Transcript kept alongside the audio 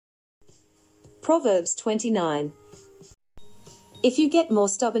Proverbs 29. If you get more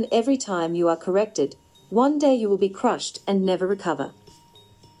stubborn every time you are corrected, one day you will be crushed and never recover.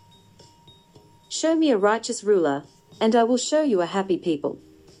 Show me a righteous ruler, and I will show you a happy people.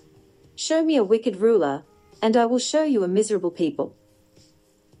 Show me a wicked ruler, and I will show you a miserable people.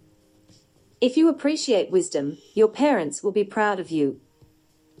 If you appreciate wisdom, your parents will be proud of you.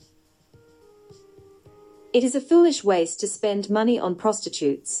 It is a foolish waste to spend money on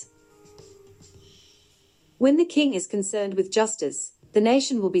prostitutes. When the king is concerned with justice, the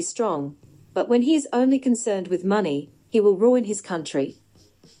nation will be strong, but when he is only concerned with money, he will ruin his country.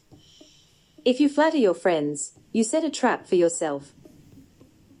 If you flatter your friends, you set a trap for yourself.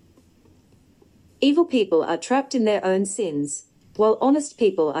 Evil people are trapped in their own sins, while honest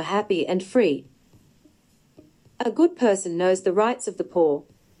people are happy and free. A good person knows the rights of the poor,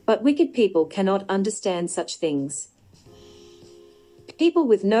 but wicked people cannot understand such things. People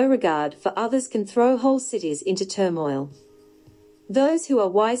with no regard for others can throw whole cities into turmoil. Those who are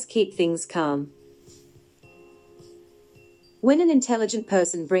wise keep things calm. When an intelligent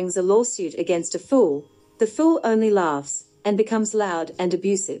person brings a lawsuit against a fool, the fool only laughs and becomes loud and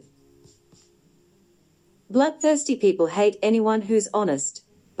abusive. Bloodthirsty people hate anyone who's honest,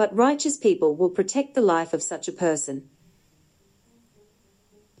 but righteous people will protect the life of such a person.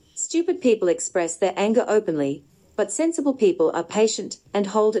 Stupid people express their anger openly, but sensible people are patient and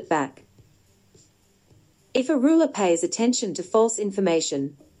hold it back. If a ruler pays attention to false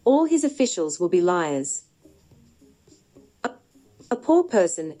information, all his officials will be liars. A poor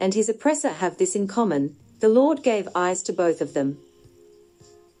person and his oppressor have this in common: the Lord gave eyes to both of them.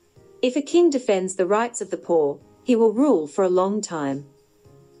 If a king defends the rights of the poor, he will rule for a long time.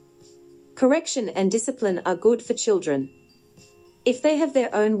 Correction and discipline are good for children. If they have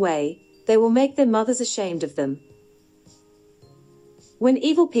their own way, they will make their mothers ashamed of them. When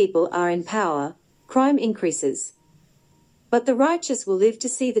evil people are in power, crime increases. But the righteous will live to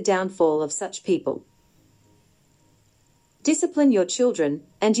see the downfall of such people. Discipline your children,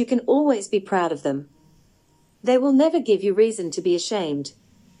 and you can always be proud of them. They will never give you reason to be ashamed.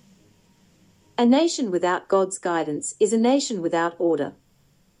 A nation without God's guidance is a nation without order.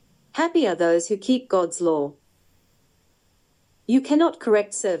 Happy are those who keep God's law. You cannot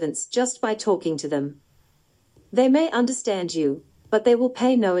correct servants just by talking to them. They may understand you, but they will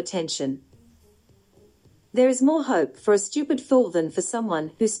pay no attention. There is more hope for a stupid fool than for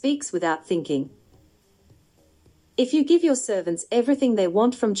someone who speaks without thinking. If you give your servants everything they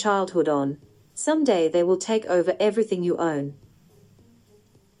want from childhood on, someday they will take over everything you own.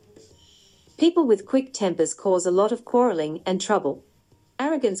 People with quick tempers cause a lot of quarreling and trouble.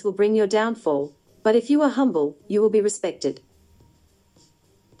 Arrogance will bring your downfall, but if you are humble, you will be respected.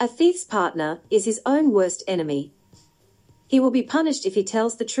 A thief's partner is his own worst enemy. He will be punished if he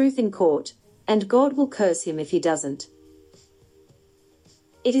tells the truth in court, and God will curse him if he doesn't.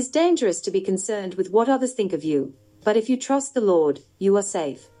 It is dangerous to be concerned with what others think of you, but if you trust the Lord, you are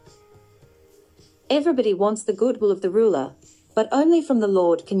safe. Everybody wants the goodwill of the ruler, but only from the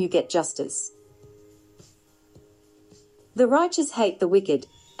Lord can you get justice. The righteous hate the wicked,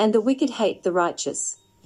 and the wicked hate the righteous.